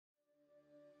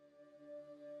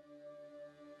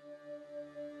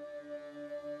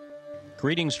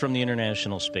Greetings from the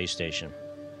International Space Station.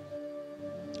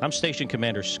 I'm Station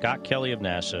Commander Scott Kelly of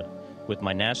NASA with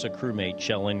my NASA crewmate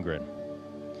Kjell Lindgren.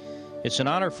 It's an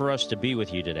honor for us to be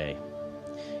with you today.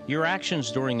 Your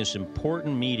actions during this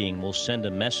important meeting will send a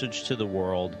message to the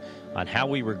world on how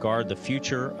we regard the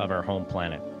future of our home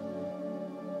planet.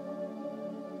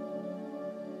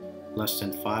 Less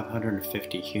than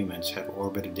 550 humans have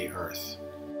orbited the Earth.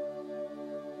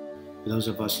 Those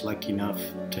of us lucky enough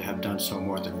to have done so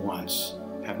more than once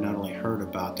have not only heard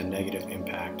about the negative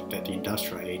impact that the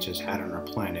industrial age has had on our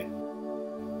planet,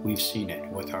 we've seen it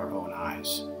with our own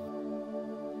eyes.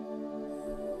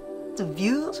 The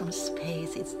view from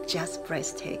space is just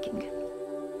breathtaking.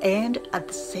 And at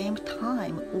the same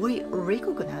time, we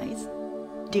recognize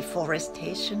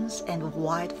deforestations and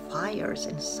wildfires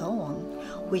and so on,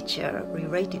 which are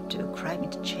related to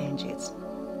climate changes.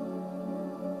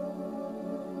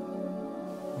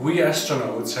 We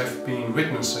astronauts have been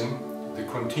witnessing the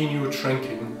continued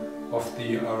shrinking of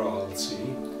the Aral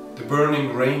Sea, the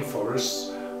burning rainforests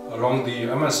along the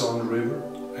Amazon River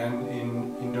and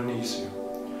in Indonesia,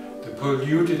 the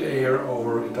polluted air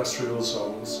over industrial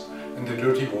zones and the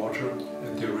dirty water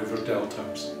at the river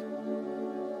deltas.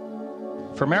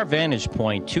 From our vantage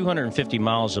point, 250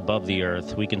 miles above the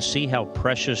Earth, we can see how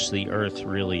precious the Earth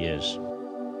really is.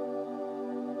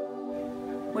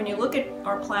 When you look at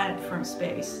our planet from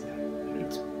space,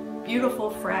 it's beautiful,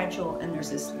 fragile, and there's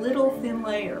this little thin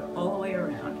layer all the way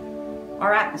around,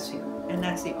 our atmosphere, and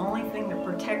that's the only thing that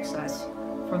protects us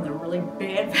from the really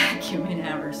bad vacuum in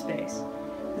outer space.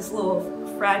 This little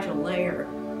fragile layer,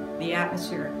 the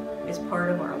atmosphere, is part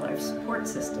of our life support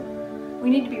system. We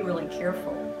need to be really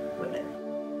careful with it.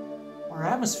 Our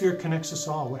atmosphere connects us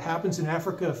all. What happens in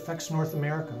Africa affects North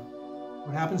America.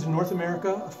 What happens in North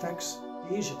America affects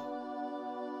Asia.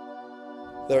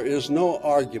 There is no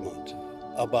argument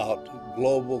about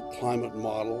global climate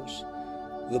models.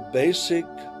 The basic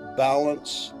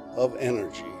balance of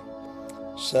energy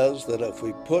says that if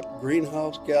we put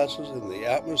greenhouse gases in the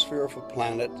atmosphere of a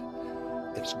planet,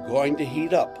 it's going to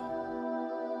heat up.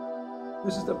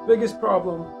 This is the biggest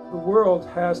problem the world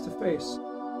has to face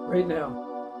right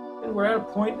now. And we're at a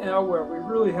point now where we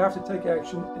really have to take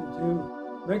action and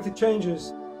to make the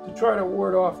changes to try to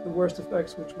ward off the worst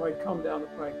effects which might come down the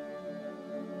pike.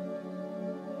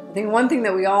 I think one thing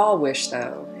that we all wish,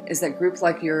 though, is that groups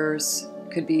like yours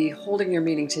could be holding your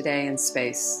meeting today in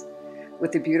space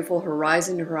with the beautiful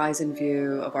horizon-to-horizon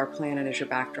view of our planet as your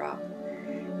backdrop.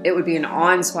 It would be an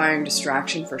awe-inspiring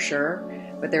distraction for sure,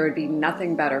 but there would be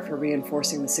nothing better for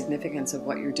reinforcing the significance of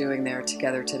what you're doing there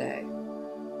together today.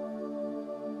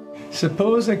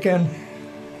 Suppose I can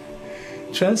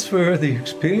transfer the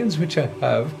experience which I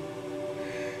have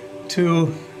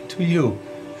to you.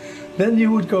 Then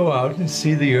you would go out and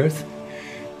see the Earth,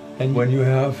 and when you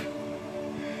have,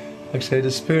 like say, the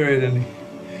spirit and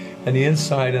the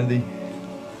insight and the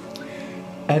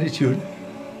attitude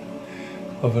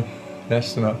of an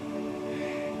astronaut,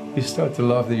 you start to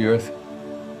love the Earth.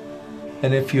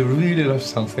 And if you really love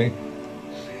something,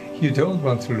 you don't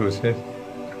want to lose it.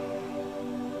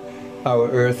 Our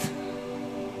Earth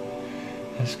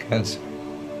has cancer.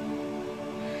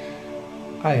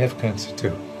 I have cancer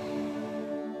too.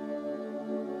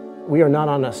 We are not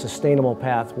on a sustainable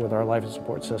path with our life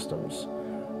support systems.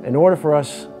 In order for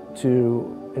us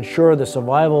to ensure the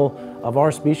survival of our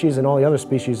species and all the other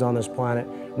species on this planet,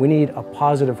 we need a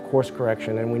positive course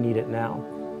correction, and we need it now.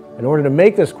 In order to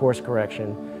make this course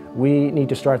correction, we need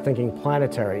to start thinking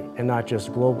planetary and not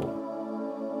just global.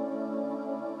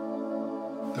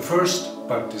 The first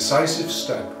but decisive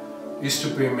step is to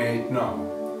be made now.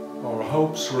 Our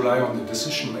hopes rely on the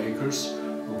decision makers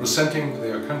representing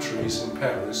their countries in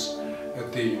Paris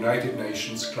at the United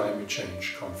Nations Climate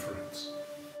Change Conference.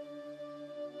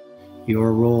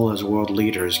 Your role as world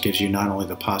leaders gives you not only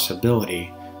the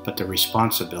possibility, but the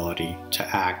responsibility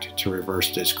to act to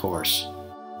reverse this course.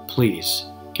 Please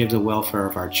give the welfare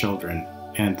of our children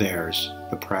and theirs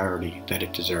the priority that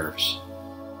it deserves.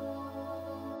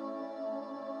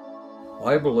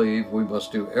 I believe we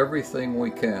must do everything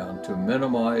we can to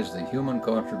minimize the human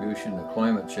contribution to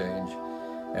climate change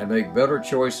and make better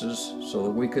choices so that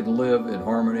we can live in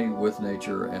harmony with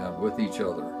nature and with each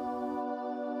other.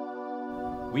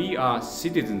 We are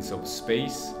citizens of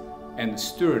space and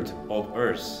stewards of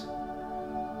Earth.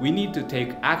 We need to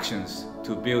take actions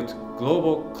to build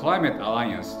global climate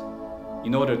alliance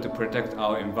in order to protect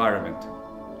our environment.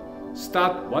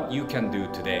 Start what you can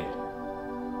do today.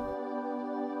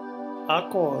 Our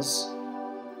cause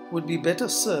would be better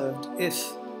served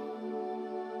if,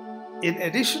 in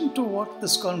addition to what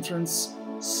this conference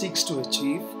seeks to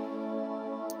achieve,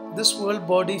 this world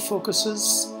body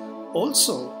focuses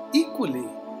also equally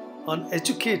on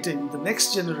educating the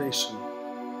next generation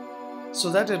so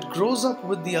that it grows up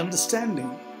with the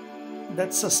understanding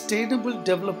that sustainable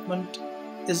development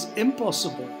is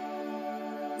impossible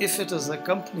if it is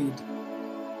accompanied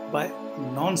by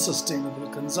non-sustainable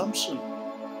consumption.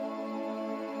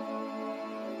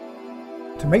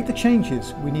 To make the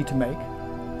changes we need to make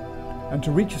and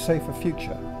to reach a safer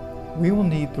future, we will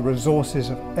need the resources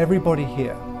of everybody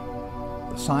here,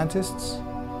 the scientists,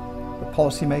 the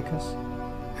policymakers,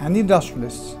 and the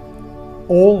industrialists,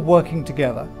 all working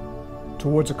together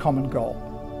towards a common goal.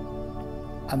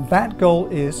 And that goal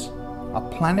is a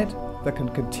planet that can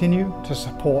continue to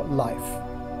support life.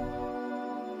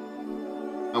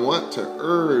 I want to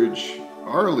urge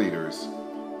our leaders,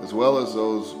 as well as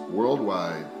those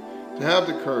worldwide, to have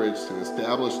the courage to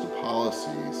establish the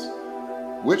policies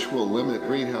which will limit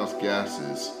greenhouse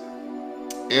gases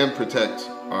and protect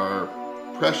our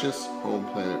precious home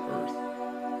planet Earth.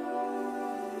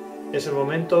 Es el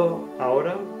momento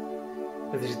ahora.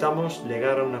 Necesitamos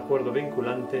llegar a un acuerdo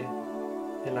vinculante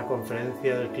en la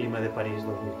Conferencia del Clima de París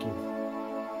 2015.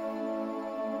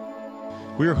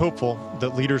 We are hopeful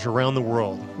that leaders around the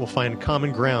world will find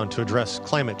common ground to address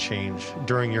climate change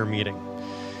during your meeting.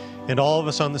 And all of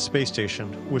us on the space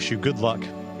station wish you good luck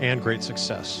and great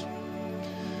success.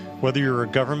 Whether you're a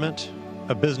government,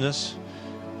 a business,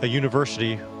 a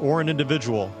university, or an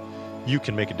individual, you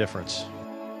can make a difference.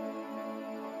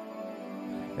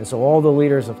 And so all the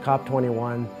leaders of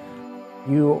COP21,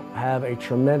 you have a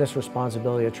tremendous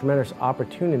responsibility, a tremendous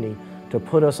opportunity to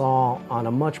put us all on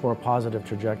a much more positive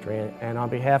trajectory. And on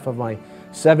behalf of my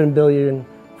 7 billion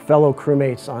fellow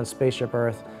crewmates on Spaceship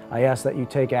Earth, I ask that you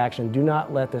take action. Do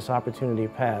not let this opportunity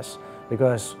pass,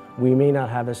 because we may not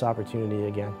have this opportunity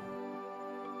again.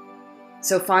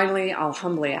 So finally, I'll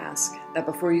humbly ask that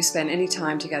before you spend any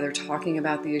time together talking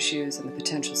about the issues and the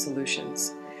potential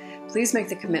solutions, please make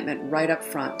the commitment right up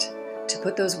front to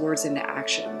put those words into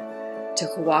action, to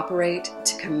cooperate,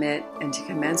 to commit, and to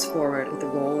commence forward with the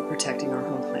goal of protecting our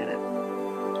home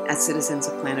planet as citizens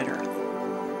of planet Earth.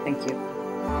 Thank you.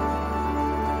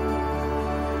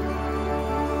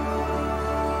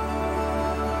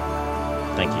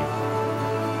 Thank you.